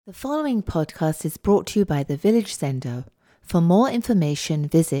The following podcast is brought to you by the Village Zendo. For more information,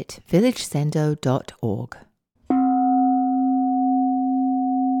 visit villagezendo.org.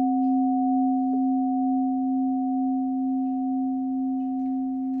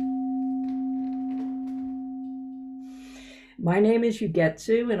 My name is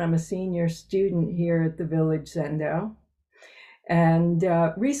Yugetsu, and I'm a senior student here at the Village Zendo. And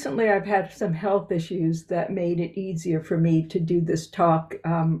recently I've had some health issues that made it easier for me to do this talk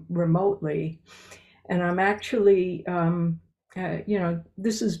remotely. And I'm actually,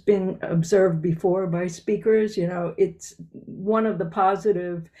 this has been observed before by speakers. It's one of the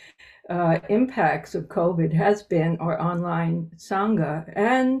positive impacts of COVID has been our online Sangha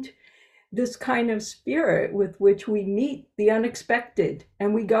and this kind of spirit with which we meet the unexpected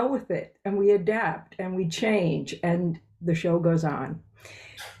and we go with it and we adapt and we change and the show goes on.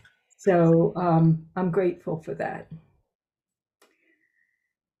 So I'm grateful for that.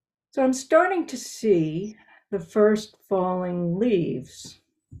 So I'm starting to see the first falling leaves.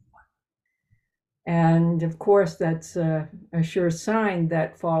 And of course, that's a sure sign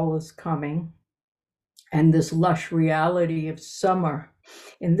that fall is coming. And this lush reality of summer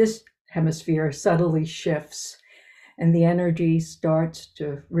in this hemisphere subtly shifts, and the energy starts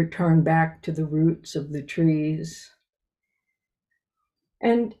to return back to the roots of the trees.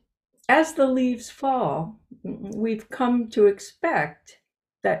 And as the leaves fall, we've come to expect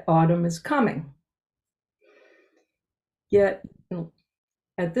that autumn is coming. Yet,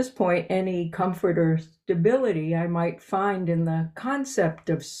 at this point, any comfort or stability I might find in the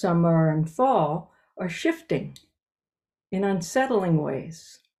concept of summer and fall are shifting in unsettling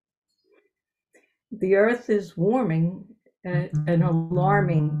ways. The earth is warming at an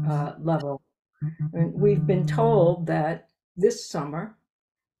alarming level. And we've been told that this summer,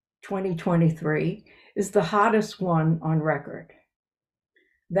 2023, is the hottest one on record.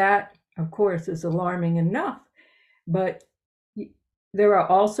 That, of course, is alarming enough, but there are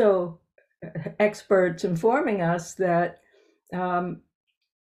also experts informing us that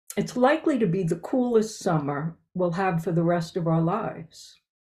it's likely to be the coolest summer we'll have for the rest of our lives.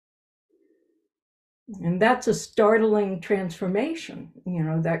 And that's a startling transformation,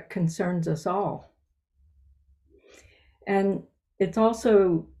 that concerns us all. And it's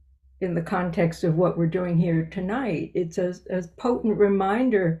also, in the context of what we're doing here tonight, it's a potent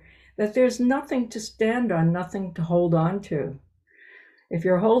reminder that there's nothing to stand on, nothing to hold on to. If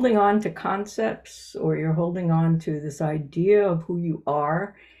you're holding on to concepts or you're holding on to this idea of who you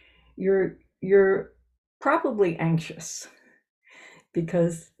are, you're probably anxious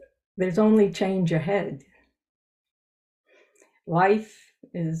because there's only change ahead. Life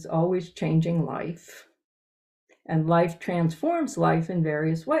is always changing life, and life transforms life in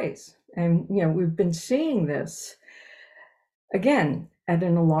various ways. And, we've been seeing this, again, at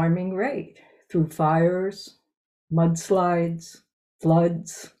an alarming rate through fires, mudslides,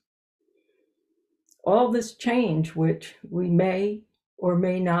 floods, all this change, which we may or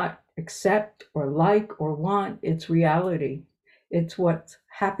may not accept or like or want, it's reality. It's what's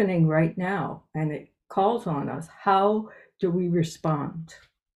happening right now, and it calls on us. How do we respond?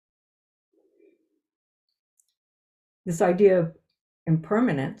 This idea of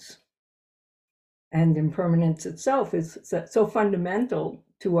impermanence and impermanence itself is so fundamental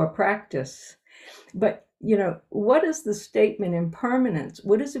to our practice. But, what is the statement impermanence?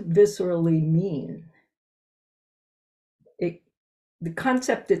 What does it viscerally mean? The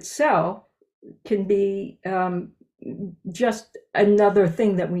concept itself can be just another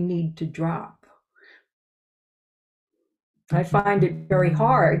thing that we need to drop. I find it very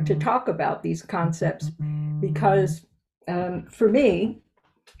hard to talk about these concepts because for me,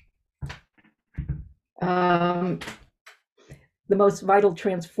 the most vital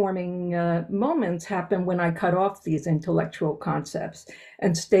transforming moments happen when I cut off these intellectual concepts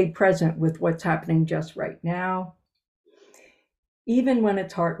and stay present with what's happening just right now, even when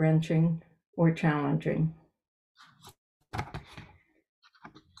it's heart-wrenching or challenging.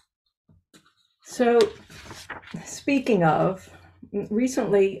 So, speaking of,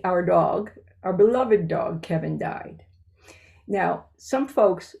 recently our beloved dog, Kevin, died. Now, some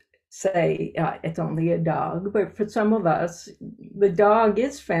folks say it's only a dog, but for some of us, the dog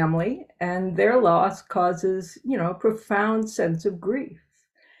is family, and their loss causes, a profound sense of grief.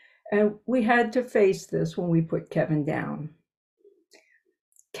 And we had to face this when we put Kevin down.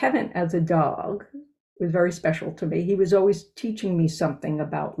 Kevin, as a dog, was very special to me. He was always teaching me something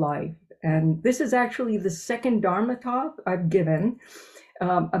about life. And this is actually the second Dharma talk I've given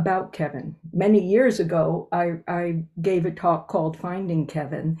about Kevin. Many years ago, I gave a talk called Finding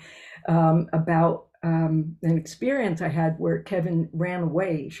Kevin about an experience I had where Kevin ran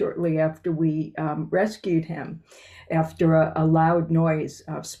away shortly after we rescued him, after a loud noise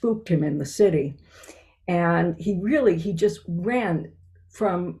spooked him in the city. And he just ran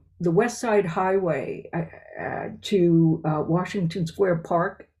from the West Side Highway to Washington Square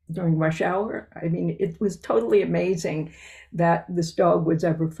Park during rush hour. I mean, it was totally amazing that this dog was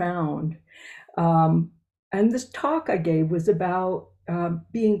ever found. Um, and this talk I gave was about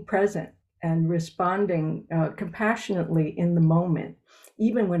being present and responding compassionately in the moment,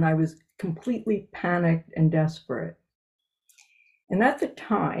 even when I was completely panicked and desperate. And at the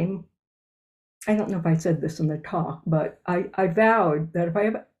time, I don't know if I said this in the talk, but I vowed that if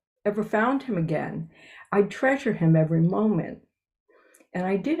I ever found him again, I'd treasure him every moment. And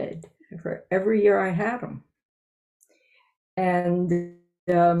I did for every year I had him. And,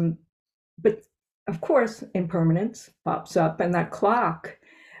 but of course, impermanence pops up, and that clock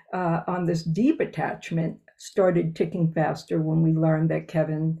on this deep attachment started ticking faster when we learned that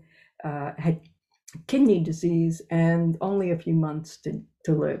Kevin had kidney disease and only a few months to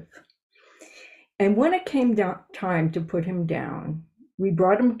live. And when it came down time to put him down, we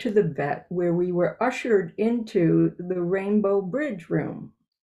brought him to the vet, where we were ushered into the Rainbow Bridge room,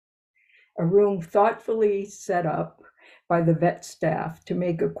 a room thoughtfully set up by the vet staff to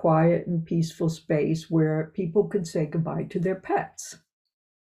make a quiet and peaceful space where people could say goodbye to their pets.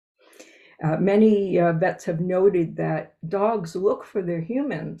 Many vets have noted that dogs look for their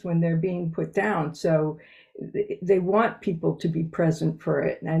humans when they're being put down, so they want people to be present for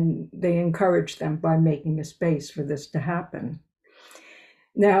it, and they encourage them by making a space for this to happen.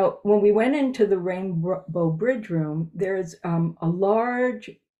 Now, when we went into the Rainbow Bridge room, there's a large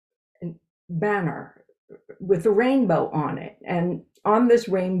banner with a rainbow on it, and on this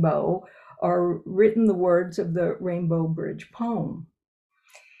rainbow are written the words of the Rainbow Bridge poem.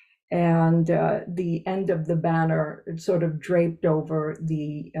 And the end of the banner sort of draped over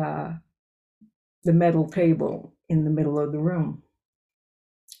the metal table in the middle of the room.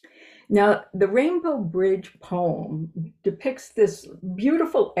 Now, the Rainbow Bridge poem depicts this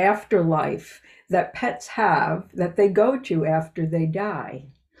beautiful afterlife that pets have, that they go to after they die.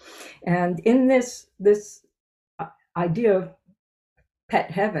 And in this idea of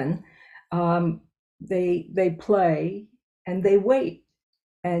pet heaven, they play and they wait.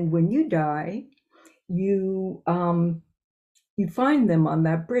 And when you die, you find them on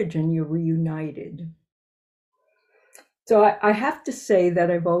that bridge and you're reunited. So I have to say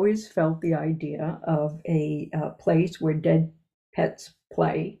that I've always felt the idea of a place where dead pets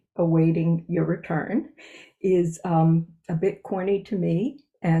play, awaiting your return, is a bit corny to me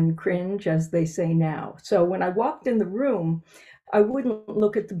and cringe, as they say now. So when I walked in the room, I wouldn't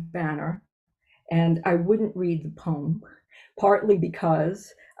look at the banner and I wouldn't read the poem, partly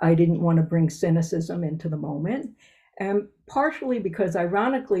because I didn't want to bring cynicism into the moment, and partially because,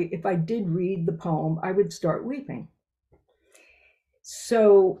 ironically, if I did read the poem, I would start weeping.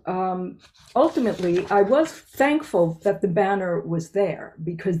 So ultimately, I was thankful that the banner was there,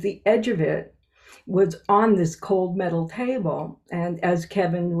 because the edge of it was on this cold metal table. And as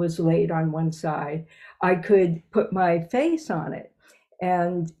Kevin was laid on one side, I could put my face on it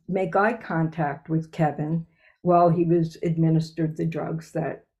and make eye contact with Kevin while he was administered the drugs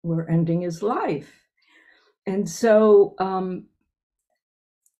that were ending his life. And so,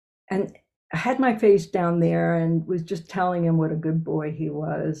 and I had my face down there and was just telling him what a good boy he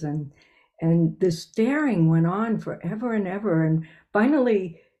was. And the staring went on forever and ever. And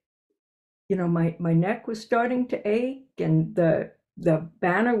finally, my neck was starting to ache, and the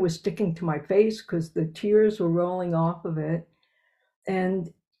banner was sticking to my face because the tears were rolling off of it.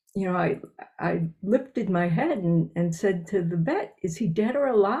 And I lifted my head and said to the vet, "Is he dead or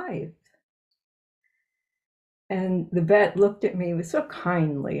alive?" And the vet looked at me so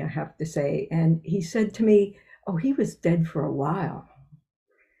kindly, I have to say, and he said to me, "Oh, he was dead for a while."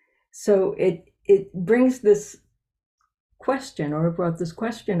 So it brings this question, or it brought this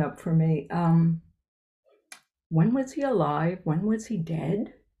question up for me. When was he alive? When was he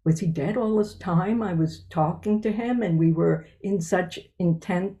dead? Was he dead all this time I was talking to him and we were in such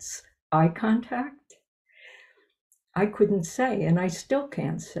intense eye contact? I couldn't say, and I still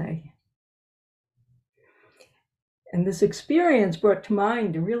can't say. And this experience brought to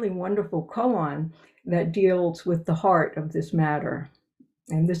mind a really wonderful koan that deals with the heart of this matter.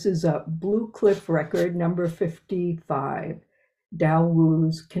 And this is a Blue Cliff record, number 55, Dao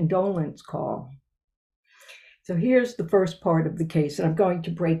Wu's Condolence Call. So here's the first part of the case, and I'm going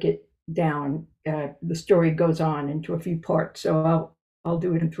to break it down. The story goes on into a few parts, so I'll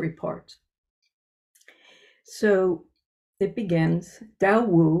do it in 3 parts. So it begins, Dao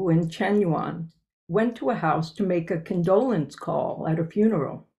Wu and Chen Yuan went to a house to make a condolence call at a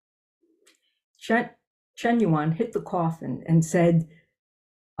funeral. Chen Yuan hit the coffin and said,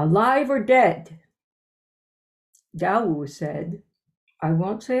 "Alive or dead?" Dao Wu said, "I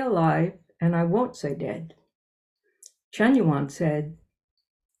won't say alive and I won't say dead." Chen Yuan said,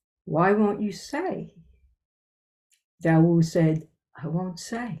 "Why won't you say?" Dao Wu said, "I won't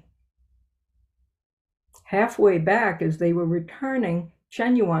say." Halfway back, as they were returning,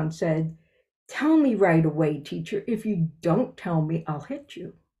 Chen Yuan said, "Tell me right away, teacher. If you don't tell me, I'll hit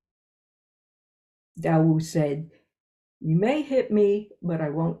you." Dao Wu said, "You may hit me, but I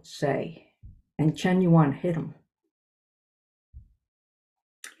won't say." And Chen Yuan hit him.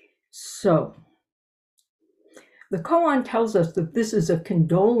 So, the koan tells us that this is a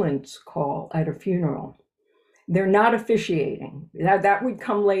condolence call at a funeral. They're not officiating. That would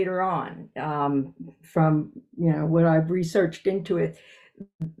come later on from what I've researched into it.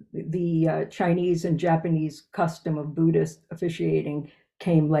 The Chinese and Japanese custom of Buddhist officiating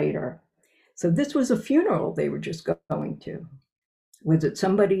came later. So this was a funeral they were just going to. Was it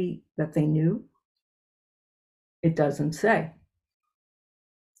somebody that they knew? It doesn't say.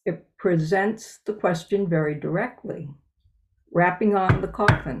 It presents the question very directly. Rapping on the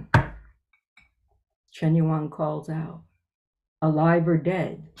coffin, Chen Yuan calls out, "Alive or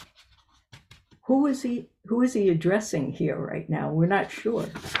dead?" Who is he addressing here right now? We're not sure.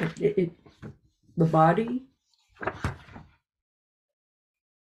 The body?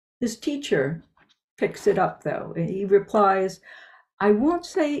 His teacher picks it up, though. He replies, "I won't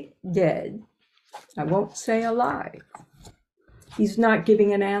say dead. I won't say alive." He's not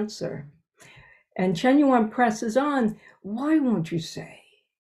giving an answer. And Chen Yuan presses on, "Why won't you say?"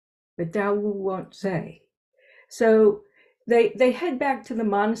 But Dao Wu won't say. So they head back to the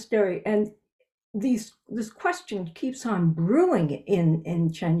monastery, and this question keeps on brewing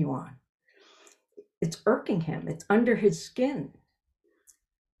in Chen Yuan. It's irking him. It's under his skin.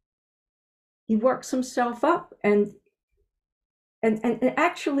 He works himself up and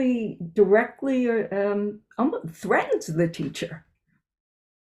actually directly almost threatens the teacher.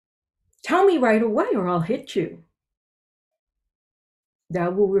 "Tell me right away or I'll hit you."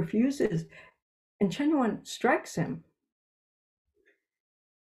 Dao Wu refuses, and Chen Yuan strikes him.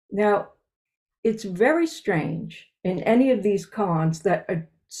 Now, it's very strange in any of these koans that a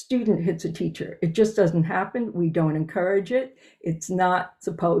student hits a teacher. It just doesn't happen. We don't encourage it. It's not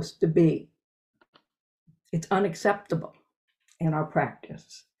supposed to be. It's unacceptable in our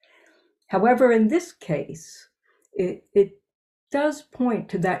practice. However, in this case, it does point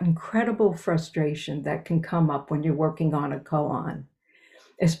to that incredible frustration that can come up when you're working on a koan,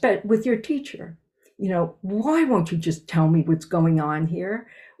 especially with your teacher. Why won't you just tell me what's going on here?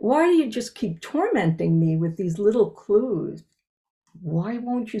 Why do you just keep tormenting me with these little clues? Why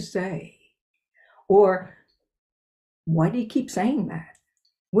won't you say? Or why do you keep saying that?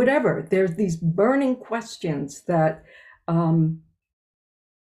 Whatever. There's these burning questions that can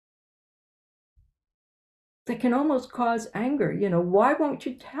almost cause anger. Why won't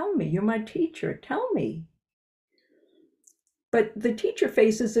you tell me? You're my teacher. Tell me. But the teacher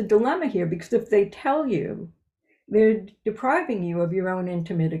faces a dilemma here, because if they tell you, they're depriving you of your own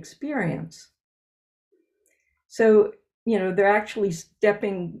intimate experience. So, they're actually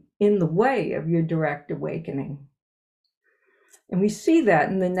stepping in the way of your direct awakening. And we see that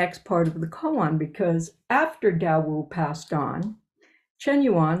in the next part of the koan, because after Dao Wu passed on, Chen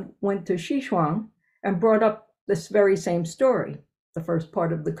Yuan went to Xishuang and brought up this very same story. The first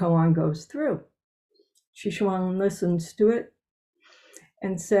part of the koan goes through. Xishuang listens to it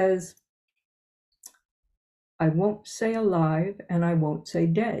and says, "I won't say alive and I won't say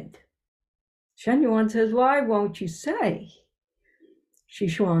dead." Chen Yuan says, "Why won't you say?"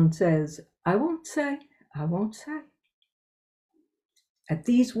 Xishuang says, "I won't say, I won't say." At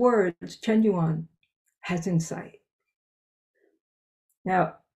these words, Chen Yuan has insight.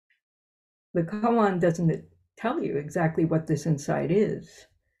 Now, the koan doesn't tell you exactly what this insight is.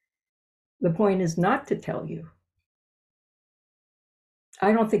 The point is not to tell you.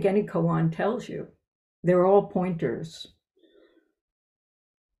 I don't think any koan tells you. They're all pointers.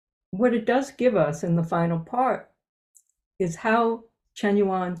 What it does give us in the final part is how Chen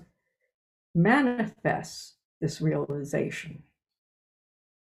Yuan manifests this realization.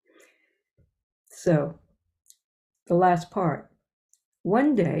 So, the last part.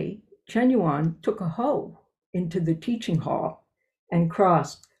 One day, Chen Yuan took a hoe into the teaching hall and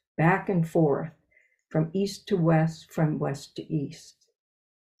crossed back and forth from east to west, from west to east.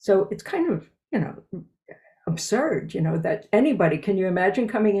 So it's kind of, absurd, that anybody, can you imagine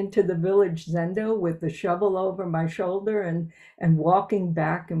coming into the village zendo with the shovel over my shoulder and walking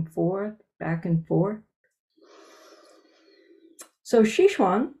back and forth? back and forth. So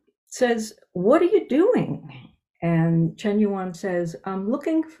Shishuan says, "What are you doing?" And Chen Yuan says, "I'm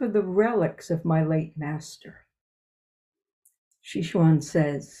looking for the relics of my late master." Shishuan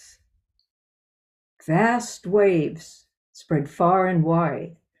says, "Vast waves spread far and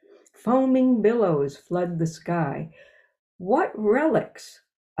wide. Foaming billows flood the sky. What relics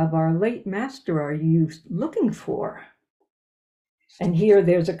of our late master are you looking for?" And here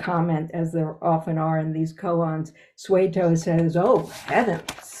there's a comment, as there often are in these koans. Sueto says, "Oh,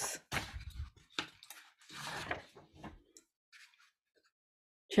 heavens."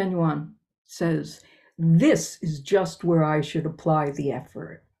 Chen Yuan says, "This is just where I should apply the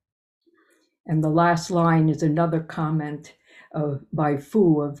effort." And the last line is another comment by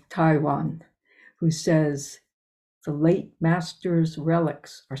Fu of Taiwan, who says, "The late master's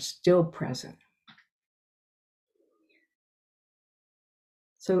relics are still present."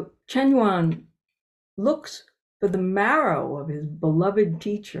 So Chen Yuan looks for the marrow of his beloved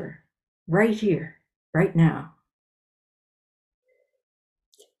teacher right here, right now.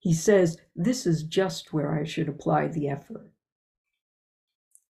 He says, "This is just where I should apply the effort."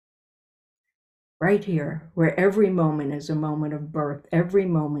 Right here, where every moment is a moment of birth, every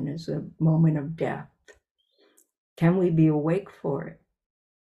moment is a moment of death. Can we be awake for it?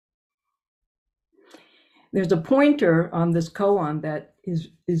 There's a pointer on this koan that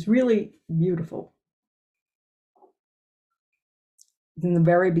is really beautiful. In the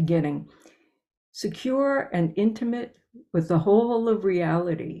very beginning, "Secure and intimate with the whole of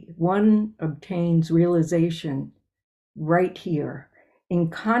reality, one obtains realization right here, in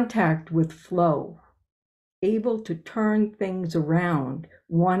contact with flow, able to turn things around,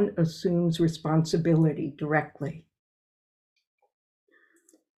 one assumes responsibility directly."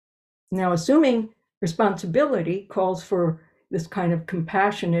 Now, assuming responsibility calls for this kind of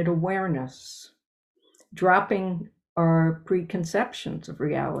compassionate awareness, dropping our preconceptions of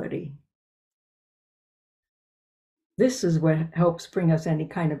reality. This is what helps bring us any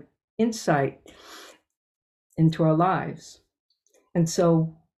kind of insight into our lives. And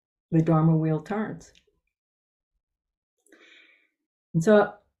so the Dharma wheel turns. And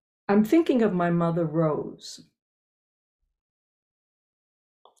so I'm thinking of my mother, Rose.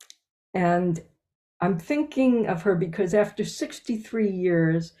 And I'm thinking of her because after 63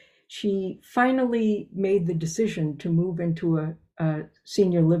 years, she finally made the decision to move into a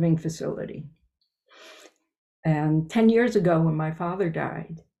senior living facility. And 10 years ago, when my father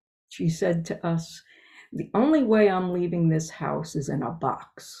died, she said to us, "The only way I'm leaving this house is in a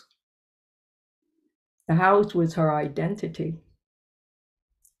box." The house was her identity.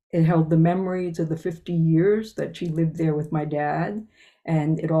 It held the memories of the 50 years that she lived there with my dad.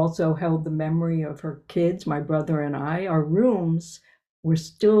 And it also held the memory of her kids, my brother and I. Our rooms were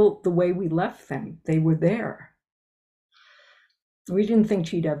still the way we left them. They were there. We didn't think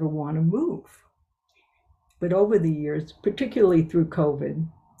she'd ever want to move. But over the years, particularly through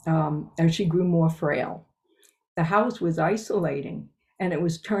COVID, as she grew more frail, the house was isolating and it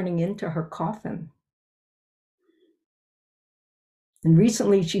was turning into her coffin. And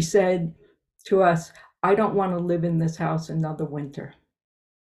recently she said to us, "I don't want to live in this house another winter."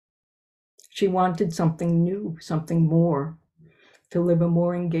 She wanted something new, something more, to live a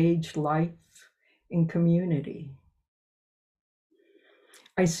more engaged life in community.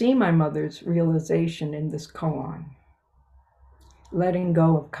 I see my mother's realization in this koan, letting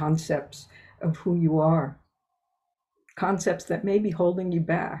go of concepts of who you are, concepts that may be holding you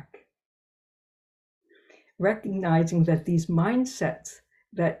back, recognizing that these mindsets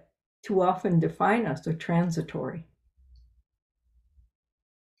that too often define us are transitory.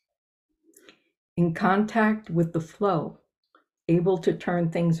 In contact with the flow, able to turn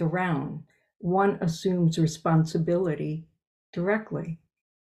things around, one assumes responsibility directly.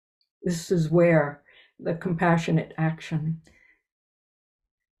 This is where the compassionate action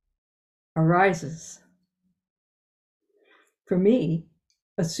arises. For me,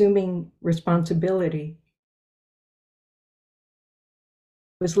 assuming responsibility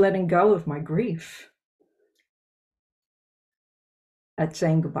was letting go of my grief at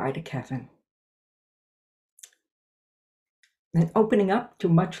saying goodbye to Kevin and opening up to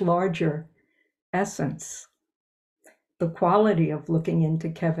much larger essence, the quality of looking into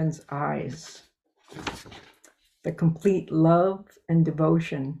Kevin's eyes, the complete love and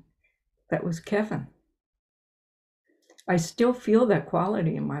devotion that was Kevin. I still feel that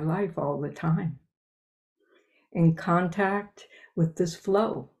quality in my life all the time, in contact with this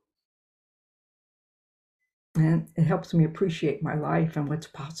flow. And it helps me appreciate my life and what's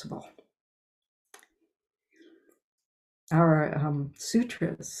possible. Our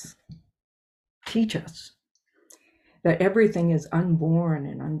sutras teach us that everything is unborn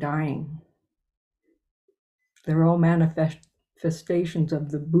and undying. They're all manifestations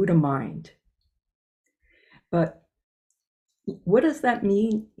of the Buddha mind. But what does that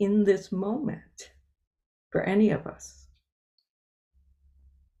mean in this moment for any of us?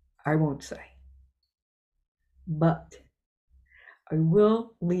 I won't say. But I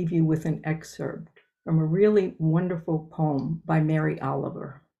will leave you with an excerpt from a really wonderful poem by Mary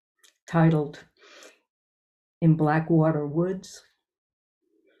Oliver titled In Blackwater Woods.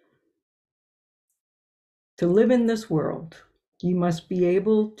 To live in this world, you must be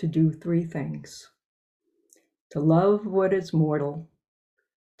able to do three things: to love what is mortal,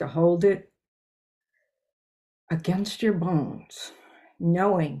 to hold it against your bones,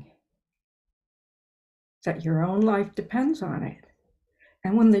 knowing that your own life depends on it.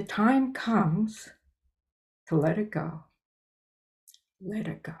 And when the time comes to let it go, let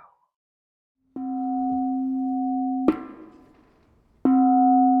it go.